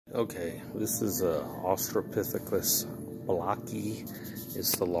Okay, this is Australopithecus blacki.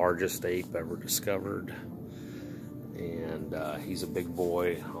 It's the largest ape ever discovered, and he's a big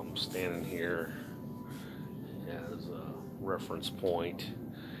boy. I'm standing here as a reference point.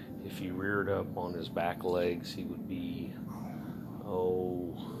 If he reared up on his back legs, he would be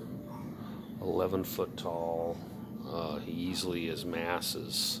 11 foot tall. He easily, his mass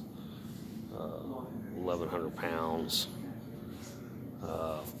is 1,100 pounds.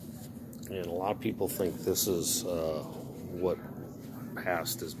 And a lot of people think this is what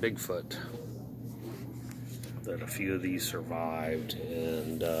passed as Bigfoot, that a few of these survived.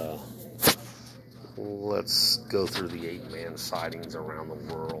 And let's go through the ape-man sightings around the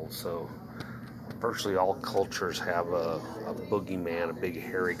world. So virtually all cultures have a boogeyman, a big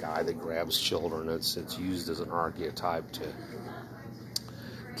hairy guy that grabs children. It's used as an archetype to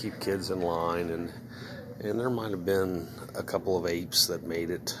keep kids in line, and there might have been a couple of apes that made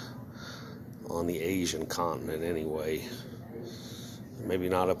it on the Asian continent anyway. Maybe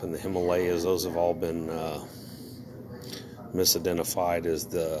not up in the Himalayas. Those have all been misidentified as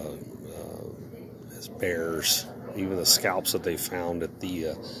as bears. Even the scalps that they found at the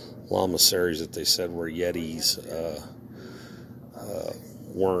lamaseries that they said were yetis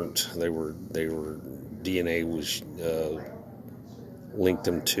weren't. They were DNA was linked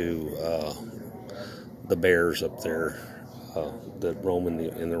them to the bears up there that roam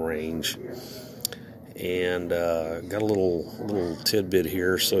in the range. And got a little tidbit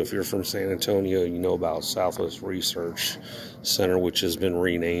here. So if you're from San Antonio, you know about Southwest Research Center, which has been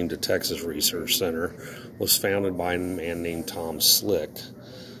renamed to Texas Research Center, was founded by a man named Tom Slick.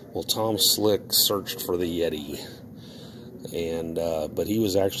 Well, Tom Slick searched for the Yeti, and but he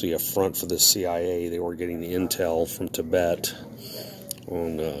was actually a front for the CIA. They were getting the intel from Tibet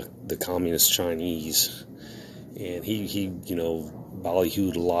on the communist Chinese, and he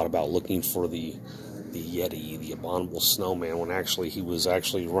ballyhooed a lot about looking for the Yeti, the abominable snowman, when actually he was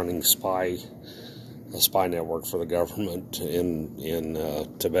running a spy network for the government in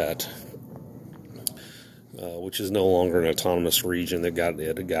Tibet, which is no longer an autonomous region. It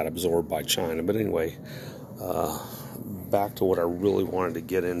got absorbed by China. But anyway, back to what I really wanted to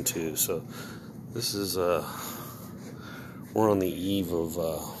get into. So this is we're on the eve of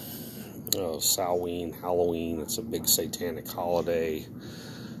Samhain, Halloween. It's a big satanic holiday.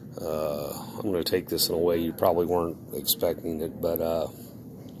 I'm going to take this in a way you probably weren't expecting it, but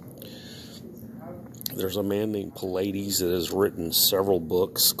there's a man named Pallades that has written several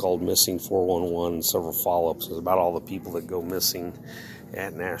books called Missing 411 and several follow-ups about all the people that go missing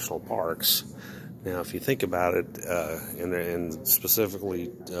at national parks. Now, if you think about it, and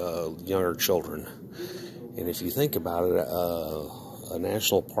specifically younger children, and if you think about it, a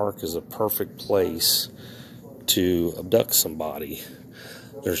national park is a perfect place to abduct somebody.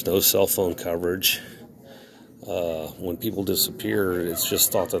 There's no cell phone coverage. When people disappear, it's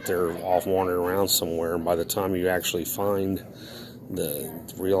just thought that they're off wandering around somewhere, and by the time you actually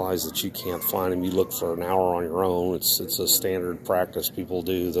realize that you can't find them, you look for an hour on your own. It's a standard practice people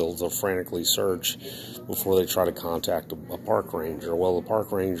do. They'll frantically search before they try to contact a park ranger. Well, the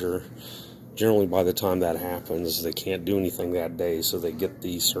park ranger, generally by the time that happens, they can't do anything that day, so they get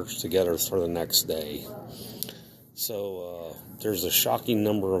the search together for the next day. So there's a shocking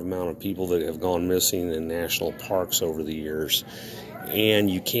amount of people that have gone missing in national parks over the years, and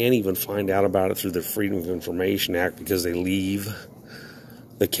you can't even find out about it through the Freedom of Information Act because they leave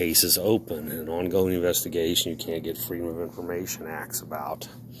the cases open. In an ongoing investigation, you can't get Freedom of Information Acts about.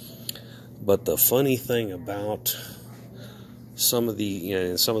 But the funny thing about some of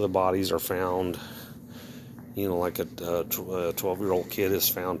the bodies are found, like a 12-year-old kid is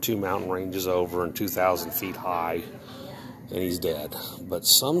found 2 mountain ranges over and 2,000 feet high, and he's dead. But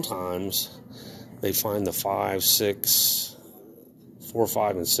sometimes they find the 4,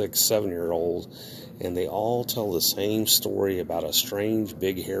 5, and 6, 7-year-old, and they all tell the same story about a strange,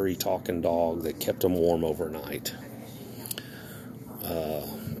 big, hairy, talking dog that kept them warm overnight.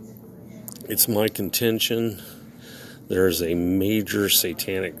 It's my contention there's a major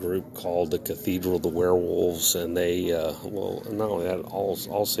satanic group called the Cathedral of the Werewolves, and they, not only that,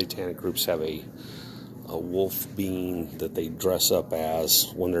 all satanic groups have a wolf being that they dress up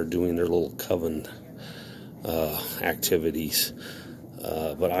as when they're doing their little coven activities.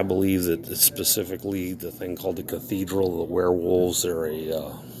 But I believe that specifically the thing called the Cathedral of the Werewolves, they're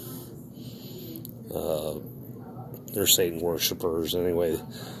Satan worshipers. Anyway,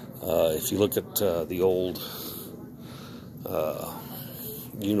 if you look at the old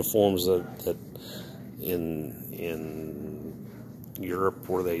uniforms that in Europe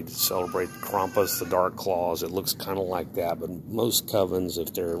where they celebrate Krampus, the Dark Claws. It looks kind of like that, but most covens,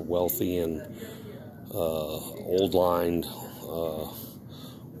 if they're wealthy and old-lined,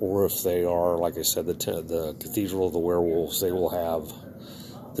 or if they are, like I said, the Cathedral of the Werewolves, they will have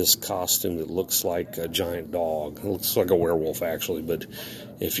this costume that looks like a giant dog. It looks like a werewolf, actually, but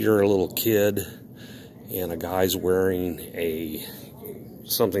if you're a little kid and a guy's wearing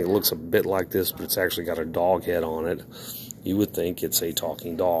something that looks a bit like this, but it's actually got a dog head on it, you would think it's a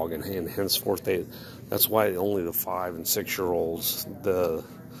talking dog, and henceforth that's why only the 5- and 6-year-olds,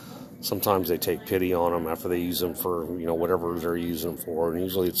 sometimes they take pity on them after they use them for, whatever they're using them for, and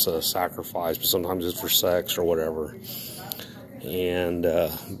usually it's a sacrifice, but sometimes it's for sex or whatever. And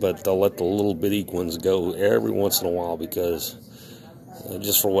but they'll let the little bitty ones go every once in a while because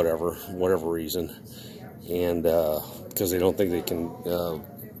just for whatever reason, and because they don't think they can,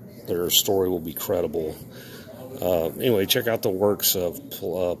 their story will be credible. Anyway, check out the works of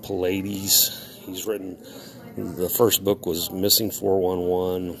Pallades. He's written, the first book was Missing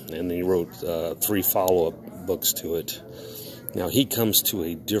 411, and then he wrote 3 follow-up books to it. Now, he comes to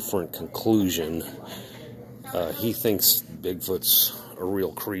a different conclusion. He thinks Bigfoot's a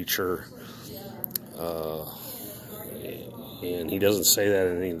real creature, and he doesn't say that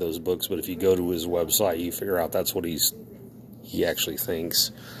in any of those books, but if you go to his website, you figure out that's what he actually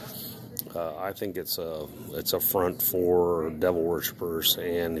thinks. I think it's a front for devil worshippers,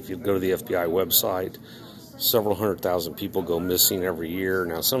 and if you go to the FBI website, several 100,000 people go missing every year.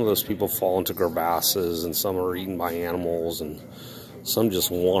 Now, some of those people fall into crevasses, and some are eaten by animals, and some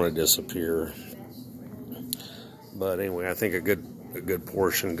just want to disappear. But anyway, I think a good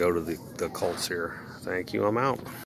portion go to the cults here. Thank you. I'm out.